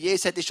hineingegeben.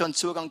 Jesus hat dir schon einen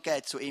Zugang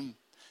gegeben zu ihm.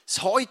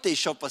 Das Heute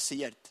ist schon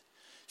passiert.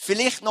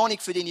 Vielleicht noch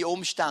nicht für deine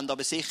Umstände,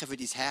 aber sicher für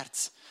dein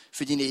Herz,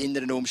 für deine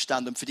inneren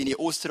Umstände und für deine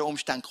äußeren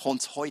Umstände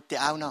kommt es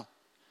heute auch noch.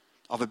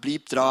 Aber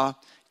bleib dran,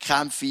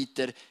 kämpf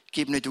weiter,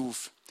 gib nicht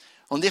auf.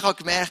 Und ich habe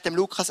gemerkt, im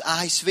Lukas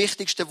 1, das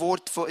wichtigste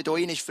Wort von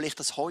hier ist vielleicht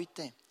das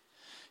Heute.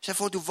 Stell dir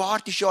vor, du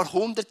wartest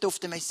Jahrhunderte auf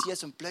den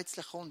Messias und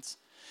plötzlich kommt es.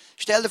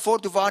 Stell dir vor,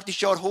 du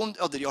wartest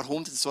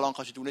Jahrhunderte, so lange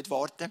kannst du nicht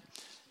warten.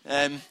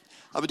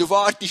 Aber du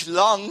wartest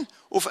lang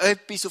auf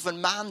etwas, auf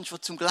einen Menschen,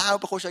 der zum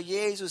Glauben kommt an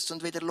Jesus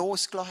und wieder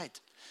losgelassen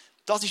hat.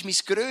 Das ist mein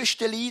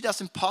grösstes Leid als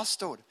ein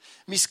Pastor.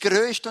 Mein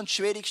grösstes und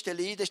schwierigste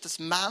Leid ist, dass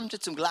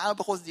Menschen zum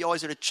Glauben kommen in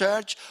unserer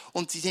Church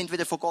und sie sind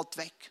wieder von Gott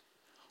weg.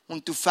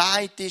 Und du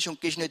fightest und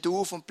gehst nicht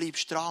auf und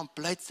bleibst dran. Und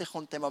plötzlich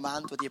kommt der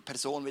Moment, wo die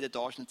Person wieder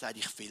da ist und sagt,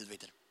 ich will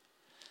wieder.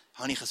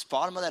 Das habe ich ein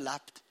paar Mal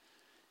erlebt.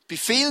 Bei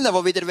vielen,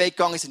 die wieder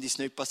weggegangen sind, ist es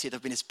nicht passiert.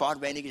 Aber bei ein paar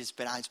wenigen ist es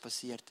bereits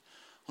passiert.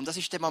 Und das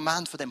ist der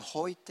Moment von dem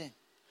Heute.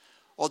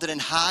 Oder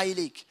ein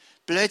Heilig.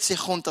 Plötzlich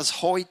kommt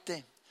das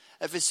Heute.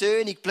 eine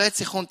Versöhnung,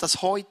 plötzlich kommt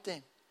das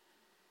heute.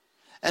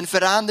 Eine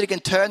Veränderung,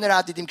 ein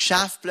Turnaround in deinem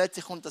Geschäft,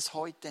 plötzlich kommt das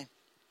heute.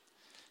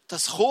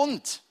 Das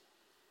kommt,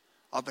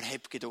 aber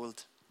hab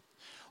Geduld.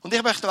 Und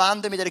ich möchte noch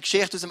enden mit einer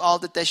Geschichte aus dem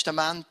Alten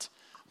Testament,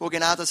 wo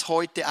genau das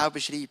heute auch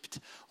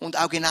beschreibt. Und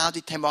auch genau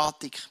die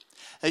Thematik.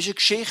 Es ist eine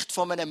Geschichte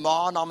von einem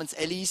Mann namens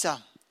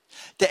Elisa.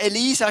 Der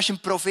Elisa ist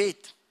ein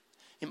Prophet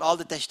im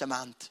Alten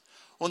Testament.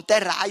 Und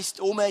der reist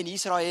in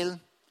Israel,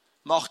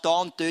 macht da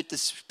und dort ein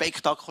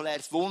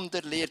spektakuläres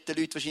Wunder, lehrt den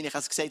Leuten wahrscheinlich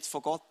das Gesetz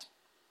von Gott.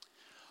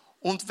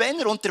 Und wenn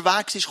er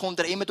unterwegs ist, kommt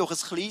er immer durch ein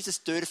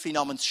kleines Dörfchen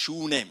namens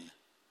Shunem.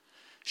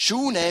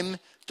 Shunem,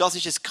 das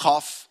ist ein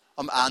Kaff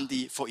am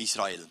Ende von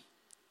Israel.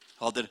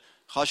 Oder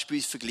kannst du bei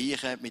uns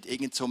vergleichen mit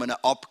irgendeinem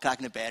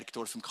abgelegenen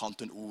Bergdorf im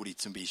Kanton Uri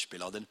zum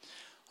Beispiel. Oder?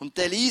 Und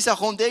der Elisa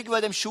kommt irgendwo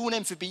in dem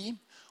Shunem vorbei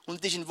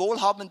und es ist eine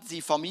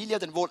wohlhabende Familie,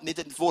 nicht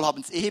ein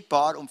wohlhabendes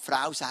Ehepaar und die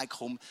Frau sagt,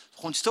 komm,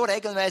 du kommst so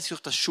regelmäßig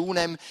durch das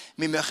Shunem,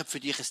 wir machen für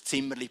dich ein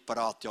Zimmerli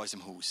parat in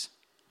unserem Haus.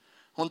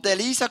 Und der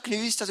Elisa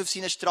geniesst das auf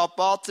seiner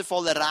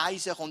strapazenvollen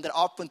Reise, kommt er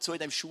ab und zu in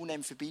dem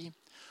Shunem vorbei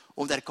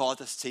und er geht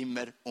ins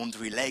Zimmer und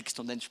relaxt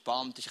und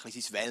entspannt, das war ein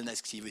bisschen sein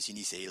Wellness für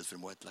seine Seele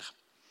vermutlich.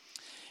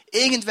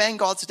 Irgendwann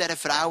geht er zu dieser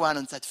Frau an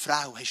und sagt,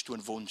 Frau, hast du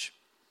einen Wunsch?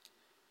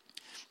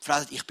 Die Frau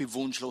sagt, ich bin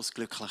wunschlos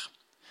glücklich.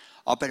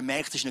 Aber er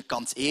merkt, es ist nicht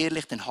ganz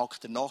ehrlich, dann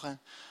hackt er nachher.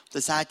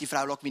 Dann sagt die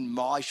Frau, schau, mein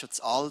Mann ist schon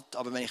zu alt,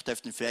 aber wenn ich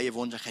einen freien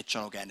Wunsch, ich hätte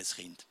schon noch gerne ein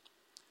Kind.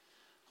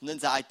 Und dann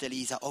sagt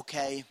Elisa,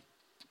 okay,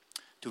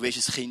 du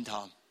willst ein Kind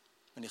haben.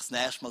 Wenn ich das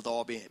nächste Mal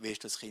da bin,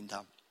 wirst du ein Kind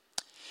haben.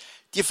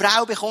 Die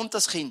Frau bekommt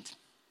das Kind.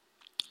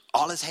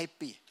 Alles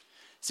happy.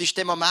 Es ist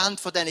der Moment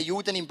von diesen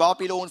Juden in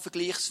Babylon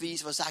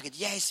vergleichsweise, die sagen,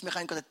 yes, wir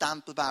können den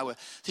Tempel bauen.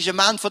 Es ist der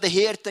Moment von den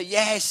Hirten,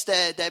 yes,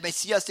 der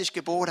Messias ist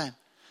geboren.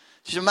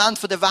 Es ist der Moment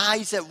von den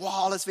Weisen,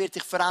 wow, alles wird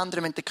sich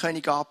verändern, wenn der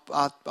König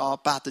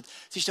anbetet.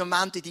 Es ist der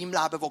Moment in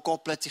deinem Leben, wo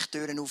Gott plötzlich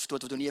Türen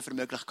auftut, die du nie für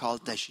möglich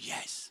gehalten hast.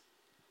 Yes.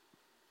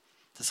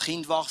 Das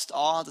Kind wächst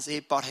an, das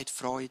Ehepaar hat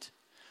Freude.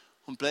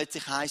 Und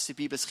plötzlich heisst in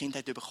der Bibel, das Kind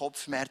hat über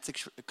Kopfschmerzen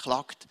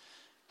geklagt.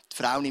 Die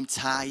Frau nimmt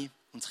es heim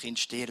und das Kind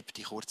stirbt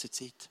in kurzer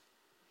Zeit.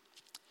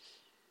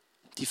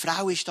 Die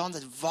Frau ist dann und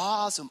sagt,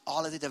 was um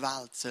alles in der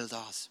Welt soll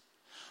das?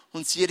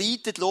 Und sie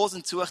reitet los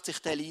und sucht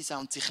sich Elisa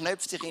und sie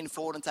knöpft sich ihn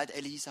vor und sagt,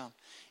 Elisa,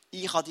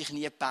 ich habe dich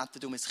nie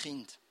gebeten um ein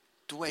Kind.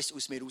 Du hast es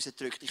aus mir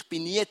rausgedrückt. Ich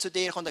bin nie zu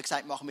dir gekommen und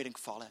gesagt, mach mir einen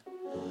Gefallen.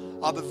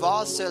 Aber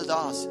was soll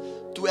das?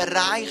 Du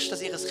erreichst,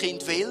 dass ich ein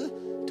Kind will.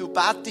 Du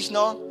betest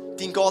noch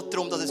dein Gott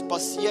darum, dass es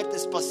passiert.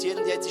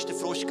 Und jetzt ist der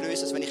Frust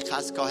grösser, als wenn ich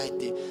keins gehabt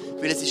hätte.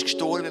 Weil es ist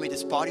gestorben mit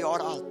ein paar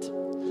Jahren alt.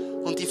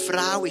 Und die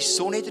Frau ist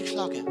so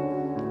niedergeschlagen.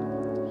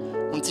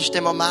 Und es ist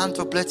der Moment,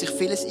 wo plötzlich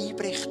vieles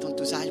einbricht. Und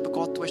du sagst, aber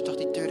Gott, du hast doch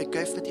die Türen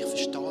geöffnet, ich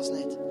verstehe es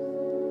nicht.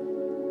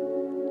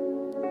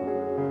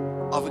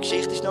 Aber die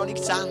Geschichte ist noch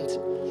nicht zu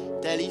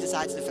Ende. Der Elisa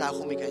sagt zu der Frau,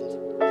 komm, wir gehen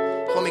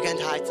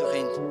heim zum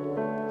Kind.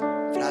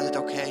 Die Frau sagt,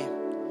 okay.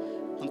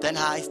 Und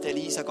dann heisst,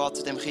 Elisa geht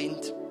zu dem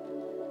Kind.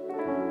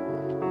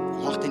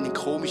 Macht einen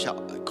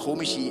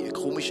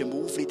komischen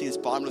Move, leitet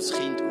ein barmloses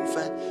Kind auf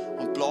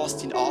und bläst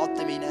seinen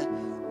Atem rein.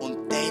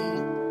 Und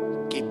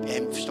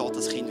dann steht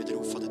das Kind wieder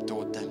auf von den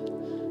Toten.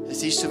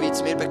 Es ist, so wie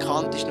es mir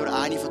bekannt ist, nur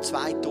eine von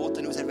 2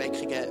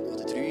 Totenauserweckungen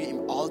oder 3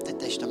 im Alten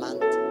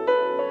Testament.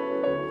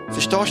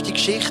 Verstehst du die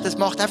Geschichte? Das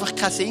macht einfach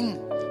keinen Sinn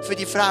für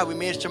die Frau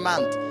im ersten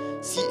Moment.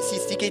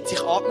 Sie gibt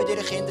sich ab mit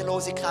ihrer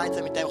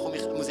Kinderlosigkeit, mit dem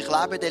muss ich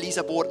leben. Der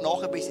Elisa bohrt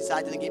nachher, bis sie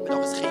sagt, dann gib mir doch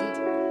ein Kind.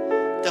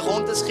 Dann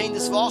kommt das Kind,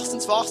 es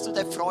wächst und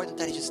hat Freude und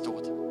dann ist es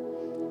tot.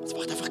 Das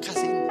macht einfach keinen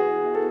Sinn.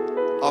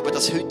 Aber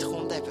das heute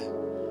kommt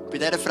eben. Bei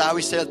dieser Frau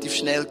ist es relativ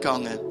schnell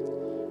gegangen.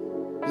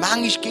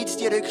 Manchmal gibt es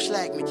die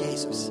Rückschläge mit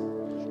Jesus.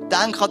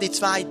 Denk an die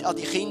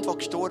Kinder, die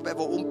gestorben,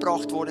 die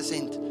umgebracht worden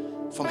sind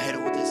vom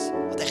Herodes,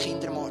 an den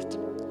Kindermord.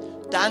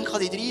 Denk an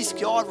die 30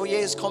 Jahre, wo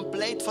Jesus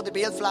komplett von der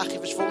Bildfläche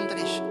verschwunden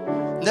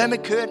ist. Nicht mehr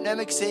gehört, nicht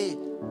mehr gesehen.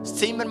 Das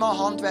Zimmermann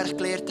Handwerk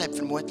gelehrt hat,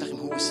 vermutlich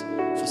im Haus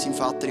von seinem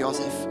Vater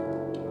Josef.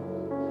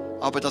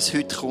 Aber das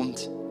heute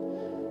kommt.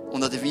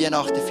 Und an der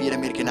Weihnachten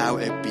feiern wir genau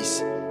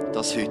etwas.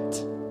 Das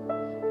heute.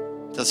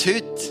 Das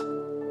heute,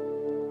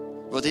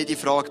 wo dir die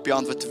Frage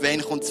beantwortet,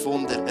 wann kommt das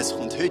Wunder? Es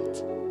kommt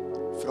heute.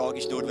 Die Frage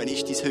ist nur, wann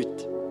ist dies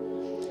heute?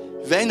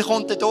 Wann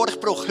kommt der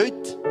Durchbruch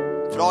heute?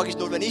 Die Frage ist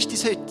nur, wann ist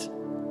dies heute?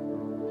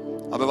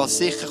 Aber was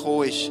sicher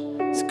gekommen ist,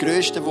 das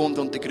grösste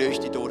Wunder und der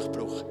grösste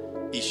Durchbruch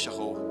ist schon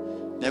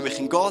gekommen. Nämlich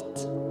ein Gott,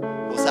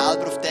 der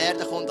selber auf die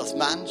Erde kommt als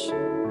Mensch,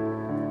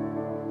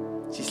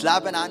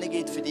 sein Leben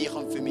hingibt für dich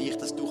und für mich,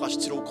 dass du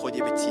zurückkommen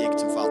in die Beziehung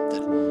zum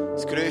Vater.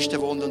 Das grösste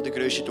Wunder und der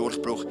grösste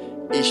Durchbruch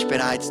ist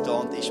bereits da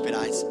und ist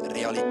bereits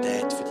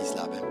Realität für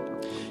dein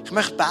Leben. Ich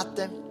möchte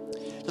beten,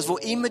 dass wo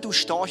immer du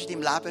stehst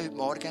in deinem Leben heute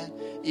Morgen,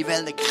 in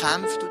welchen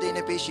Kämpfen du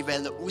drin bist, in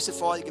welchen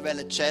Herausforderungen, in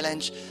welchen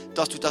Challenge,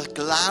 dass du das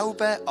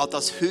Glauben an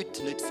das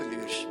Heute nicht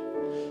verlierst.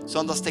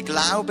 Sondern dass der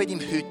Glaube in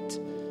deinem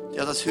Heute,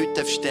 ja, das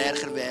Heute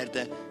stärker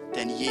werden,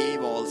 denn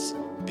jeweils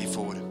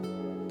bevor.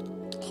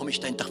 Komm, wir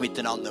stehen doch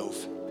miteinander auf.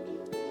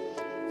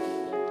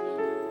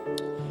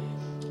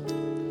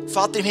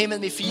 Vater im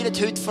Himmel, wir feiern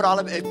heute vor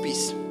allem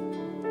etwas.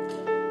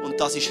 Und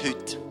das ist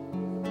heute.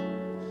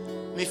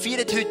 Wir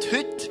feiern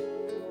heute.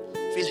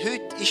 Weil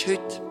heute ist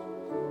heute.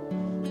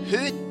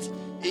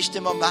 Heute ist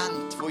der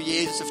Moment, wo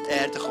Jesus auf die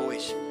Erde gekommen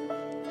ist.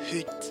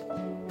 Heute.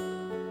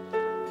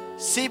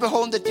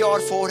 700 Jahre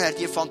vorher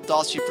die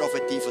fantastische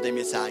Prophetie von dem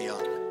Jesaja.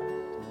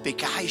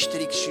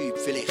 Begeisterungsschub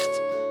vielleicht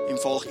im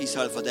Volk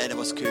Israel von denen,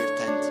 die es gehört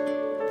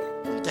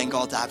haben. Und dann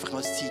geht einfach noch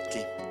ein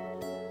Zeitchen.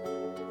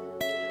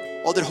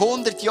 Oder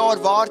 100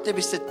 Jahre warten,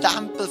 bis der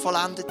Tempel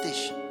vollendet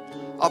ist.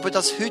 Aber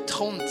das heute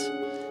kommt.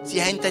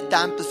 Sie haben den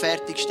Tempel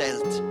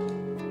fertiggestellt.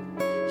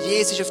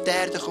 Jesus ist auf die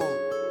Erde gekommen.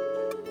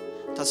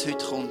 Das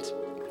heute kommt.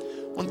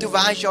 Und du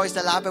weisst ja, in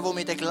unserem Leben, wo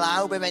wir den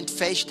Glauben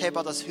festhalten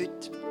an das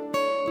heute.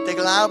 Den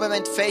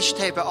Glauben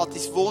festhalten an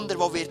das Wunder,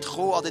 das wird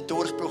kommen, an den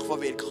Durchbruch,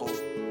 der wird kommen.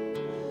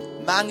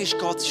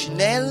 Manchmal geht es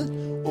schnell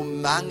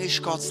und manchmal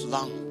geht es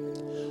lang.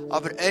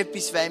 Aber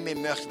etwas wollen wir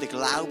möchten den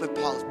Glauben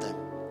behalten.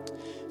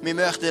 Wir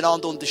möchten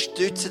einander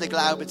unterstützen, den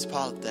Glauben zu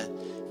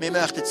behalten. Wir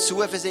möchten die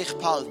Zuversicht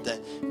behalten.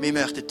 Wir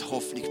möchten die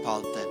Hoffnung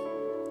behalten.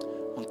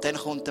 Und dann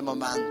kommt der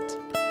Moment,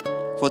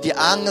 wo die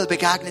Engel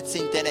begegnet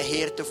sind, diesen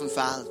Hirten auf dem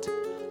Feld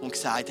und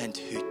gesagt haben,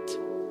 heute.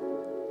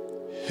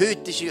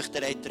 Heute ist euch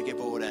der Retter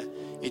geboren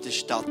in der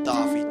Stadt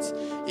Davids.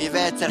 Ihr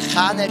werdet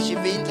erkennen, er ist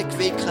in Windeln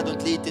gewickelt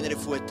und liegt in einer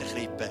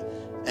Futterkrippe.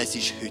 Es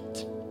ist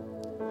heute.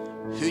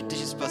 Heute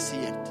ist es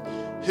passiert.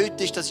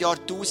 Heute ist das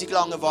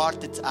jahrtausendlange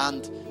Warten zu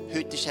Ende.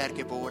 Heute ist er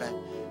geboren.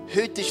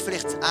 Heute ist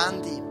vielleicht das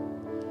Ende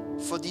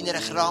von deiner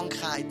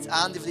Krankheit,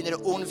 das Ende von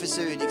deiner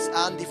Unversöhnung,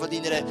 das Ende von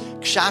deiner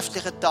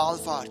geschäftlichen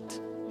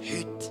Talfahrt.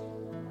 Heute.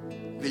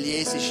 Weil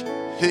Jesus ist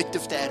heute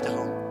auf die Erde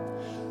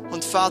gekommen.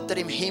 Und Vater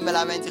im Himmel,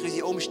 auch wenn sich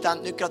unsere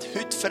Umstände nicht gerade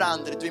heute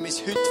verändern, wie wir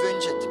es heute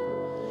wünschen,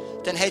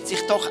 dann hat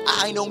sich doch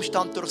ein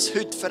Umstand durchs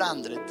Heute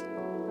verändert.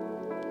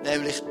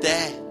 Nämlich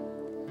der,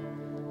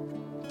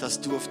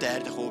 dass du auf die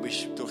Erde gekommen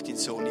bist durch deinen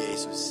Sohn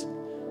Jesus.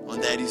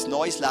 Und er uns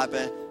neues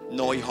Leben,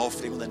 neue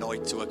Hoffnung und eine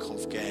neue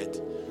Zukunft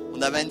gibt.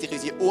 Und auch wenn sich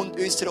unsere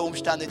äußeren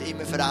Umstände nicht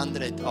immer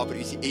verändern, aber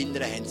unsere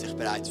Inneren haben sich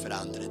bereits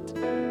verändert.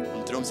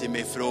 Und darum sind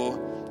wir froh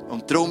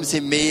und darum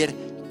sind wir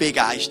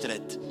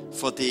begeistert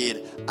von dir.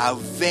 Auch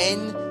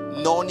wenn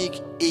noch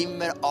nicht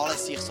immer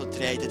alles sich so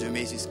dreht, wie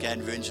wir es uns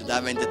gerne wünschen. Und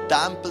auch wenn der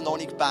Tempel noch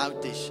nicht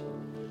gebaut ist.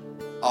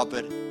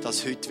 Aber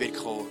das heute wird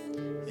kommen.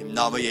 Im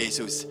Namen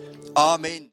Jesus. Amen.